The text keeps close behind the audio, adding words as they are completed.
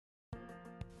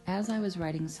As I was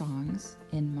writing songs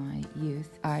in my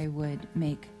youth, I would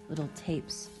make little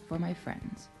tapes for my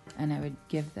friends, and I would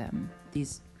give them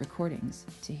these recordings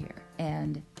to hear.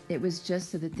 And it was just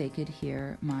so that they could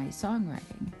hear my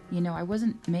songwriting. You know, I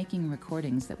wasn't making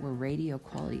recordings that were radio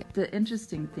quality. The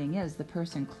interesting thing is, the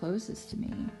person closest to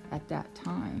me at that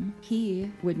time, he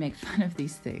would make fun of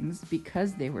these things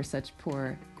because they were such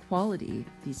poor quality,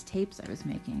 these tapes I was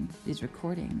making, these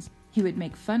recordings. He would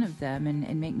make fun of them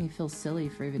and make me feel silly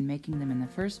for even making them in the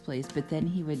first place, but then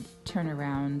he would turn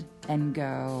around and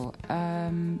go,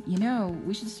 you know,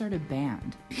 we should start a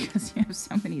band because you have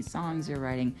so many songs you're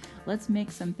writing. Let's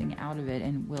make something out of it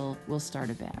and we'll start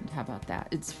a band. How about that?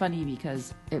 It's funny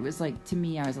because it was like, to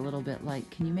me, I was a little bit like,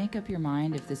 can you make up your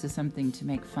mind if this is something to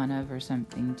make fun of or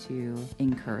something to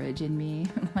encourage in me?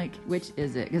 Like, which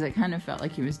is it? Because I kind of felt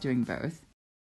like he was doing both.